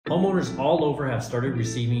Homeowners all over have started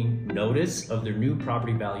receiving notice of their new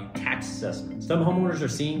property value tax assessments. Some homeowners are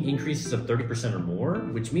seeing increases of 30% or more,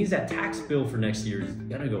 which means that tax bill for next year is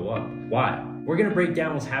gonna go up. Why? We're gonna break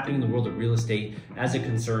down what's happening in the world of real estate as it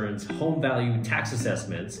concerns home value tax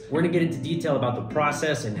assessments. We're gonna get into detail about the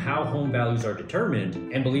process and how home values are determined.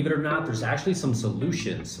 And believe it or not, there's actually some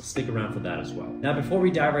solutions, so stick around for that as well. Now, before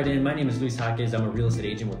we dive right in, my name is Jaquez. I'm a real estate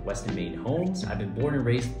agent with Weston Maine Homes. I've been born and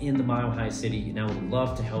raised in the Mile High City, and I would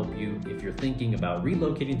love to help you if you're thinking about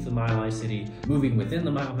relocating to the Mile High City, moving within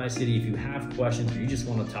the Mile High City. If you have questions or you just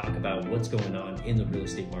wanna talk about what's going on in the real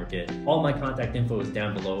estate market, all my contact info is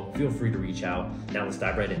down below. Feel free to reach out. Now let's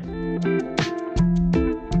dive right in.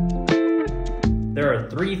 There are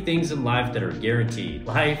three things in life that are guaranteed: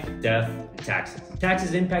 life, death, and taxes.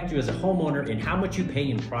 Taxes impact you as a homeowner in how much you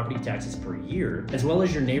pay in property taxes per year, as well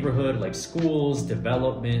as your neighborhood, like schools,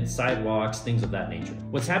 development, sidewalks, things of that nature.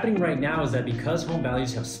 What's happening right now is that because home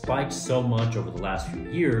values have spiked so much over the last few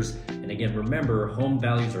years, and again, remember, home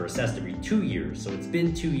values are assessed every 2 years, so it's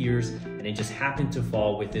been 2 years, and it just happened to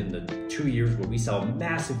fall within the 2 years where we saw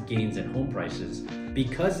massive gains in home prices.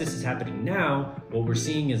 Because this is happening now, what we're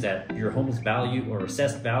seeing is that your home's value or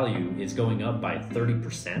assessed value is going up by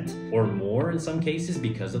 30% or more in some cases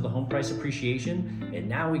because of the home price appreciation. And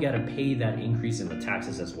now we got to pay that increase in the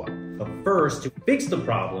taxes as well. But first, to fix the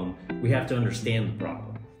problem, we have to understand the problem.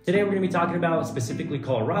 Today, we're going to be talking about specifically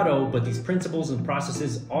Colorado, but these principles and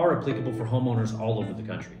processes are applicable for homeowners all over the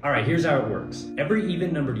country. All right, here's how it works. Every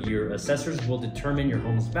even-numbered year, assessors will determine your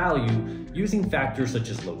home's value using factors such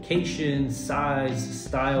as location, size,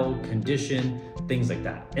 style, condition, things like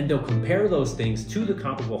that. And they'll compare those things to the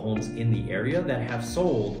comparable homes in the area that have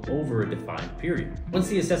sold over a defined period. Once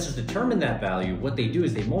the assessors determine that value, what they do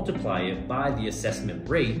is they multiply it by the assessment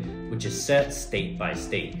rate, which is set state by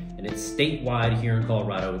state. And it's statewide here in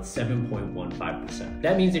Colorado, it's 7.15%.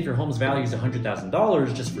 That means if your home's value is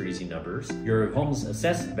 $100,000, just for easy numbers, your home's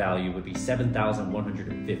assessed value would be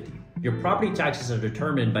 $7,150. Your property taxes are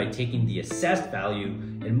determined by taking the assessed value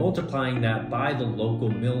and multiplying that by the local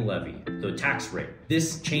mill levy, the tax rate.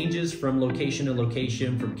 This changes from location to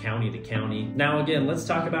location, from county to county. Now again, let's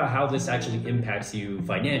talk about how this actually impacts you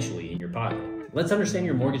financially in your pocket. Let's understand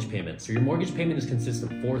your mortgage payment. So your mortgage payment consists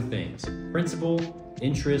of 4 things: principal,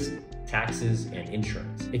 interest, taxes, and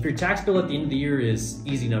insurance. If your tax bill at the end of the year is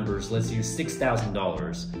easy numbers, let's use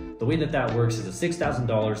 $6,000. The way that works is the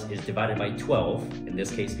 $6,000 is divided by 12, in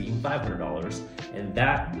this case being $500, and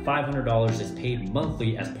that $500 is paid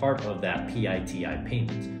monthly as part of that PITI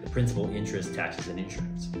payment, the principal, interest, taxes, and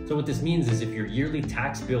insurance. So what this means is if your yearly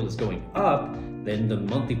tax bill is going up, then the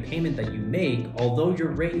monthly payment that you make, although your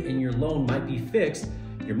rate and your loan might be fixed,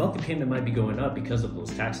 your monthly payment might be going up because of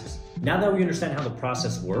those taxes. Now that we understand how the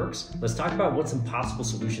process works, let's talk about what some possible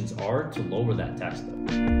solutions are to lower that tax bill.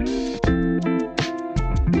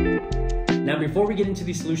 Now, before we get into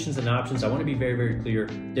these solutions and options, I want to be very, very clear.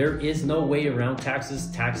 There is no way around taxes.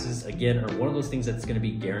 Taxes, again, are one of those things that's going to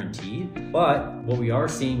be guaranteed. But what we are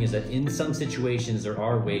seeing is that in some situations, there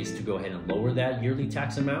are ways to go ahead and lower that yearly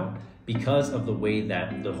tax amount because of the way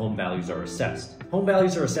that the home values are assessed. Home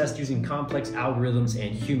values are assessed using complex algorithms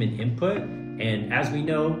and human input. And as we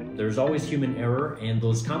know, there's always human error, and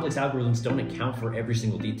those complex algorithms don't account for every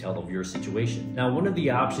single detail of your situation. Now, one of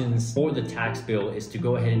the options for the tax bill is to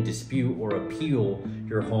go ahead and dispute or appeal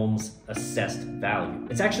your home's assessed value.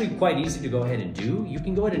 It's actually quite easy to go ahead and do. You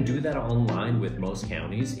can go ahead and do that online with most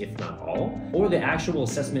counties, if not all, or the actual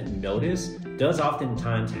assessment notice does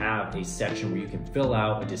oftentimes have a section where you can fill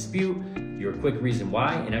out a dispute, your quick reason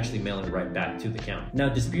why, and actually mail it right back to the county. Now,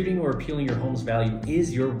 disputing or appealing your home's value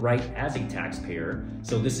is your right as a taxpayer,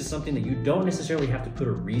 so this is something that you don't necessarily have to put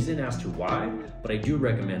a reason as to why, but I do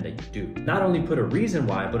recommend that you do. Not only put a reason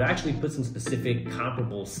why, but actually put some specific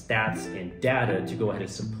comparable stats and data to go ahead and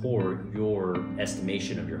support your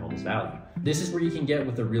estimation of your home's value. This is where you can get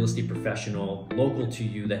with a real estate professional local to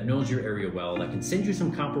you that knows your area well, that can send you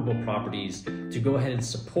some comparable properties to go ahead and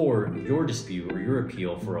support your dispute or your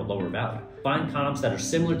appeal for a lower value. Find comps that are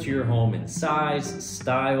similar to your home in size,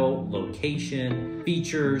 style, location,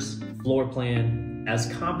 features, floor plan, as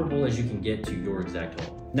comparable as you can get to your exact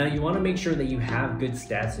home. Now, you want to make sure that you have good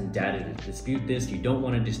stats and data to dispute this. You don't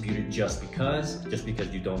want to dispute it just because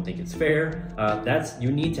you don't think it's fair.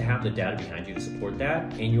 You need to have the data behind you to support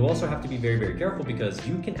that. And you also have to be very, very careful because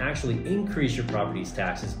you can actually increase your property's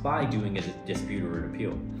taxes by doing a dispute or an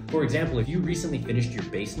appeal. For example, if you recently finished your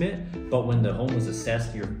basement, but when the home was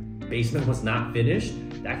assessed, your basement was not finished,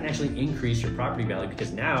 that can actually increase your property value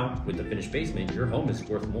because now with the finished basement, your home is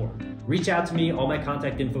worth more. Reach out to me. All my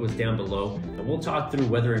contact info is down below, and we'll talk through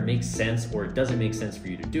whether it makes sense or it doesn't make sense for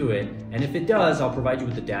you to do it. And if it does, I'll provide you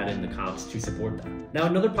with the data and the comps to support that. Now,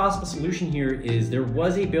 another possible solution here is there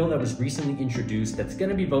was a bill that was recently introduced that's going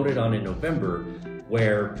to be voted on in November,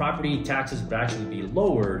 where property taxes would actually be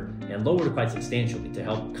lowered and lowered quite substantially to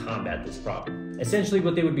help combat this problem. Essentially,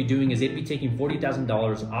 what they would be doing is they'd be taking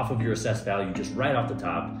 $40,000 off of your assessed value just right off the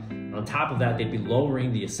top. On top of that, they'd be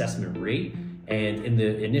lowering the assessment rate. And in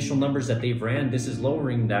the initial numbers that they've ran, this is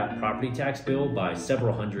lowering that property tax bill by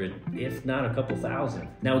several hundred, if not a couple thousand.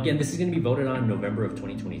 Now, again, this is going to be voted on in November of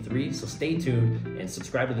 2023, so stay tuned and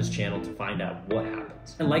subscribe to this channel to find out what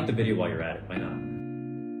happens. And like the video while you're at it, why not?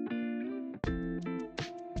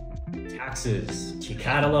 Taxes, you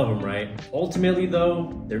gotta love them, right? Ultimately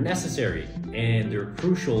though, they're necessary and they're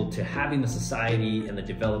crucial to having the society and the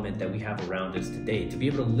development that we have around us today. To be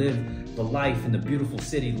able to live the life in the beautiful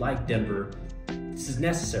city like Denver, this is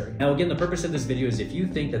necessary. Now again, the purpose of this video is if you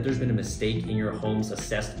think that there's been a mistake in your home's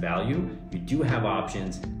assessed value, you do have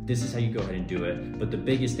options. This is how you go ahead and do it. But the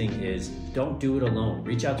biggest thing is don't do it alone.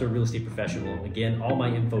 Reach out to a real estate professional. Again, all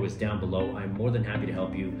my info is down below. I'm more than happy to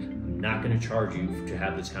help you. I'm not gonna charge you to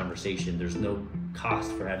have this conversation. There's no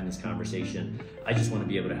cost for having this conversation. I just wanna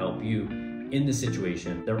be able to help you in this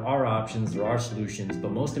situation. There are options, there are solutions,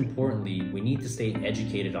 but most importantly, we need to stay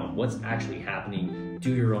educated on what's actually happening.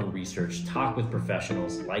 Do your own research, talk with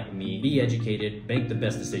professionals like me, be educated, make the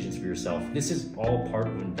best decisions for yourself. This is all part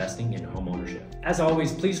of investing in homeownership. As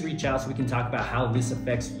always, please reach out so we can talk about how this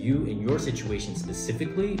affects you and your situation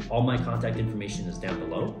specifically. All my contact information is down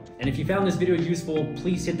below. And if you found this video useful,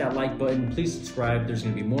 please hit that like button, please subscribe. There's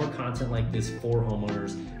gonna be more content like this for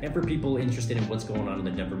homeowners and for people interested in what's going on in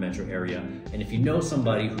the Denver metro area. And if you know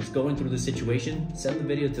somebody who's going through this situation, send the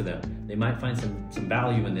video to them. They might find some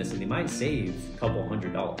value in this and they might save a couple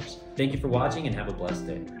 $100. Thank you for watching and have a blessed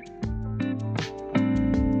day.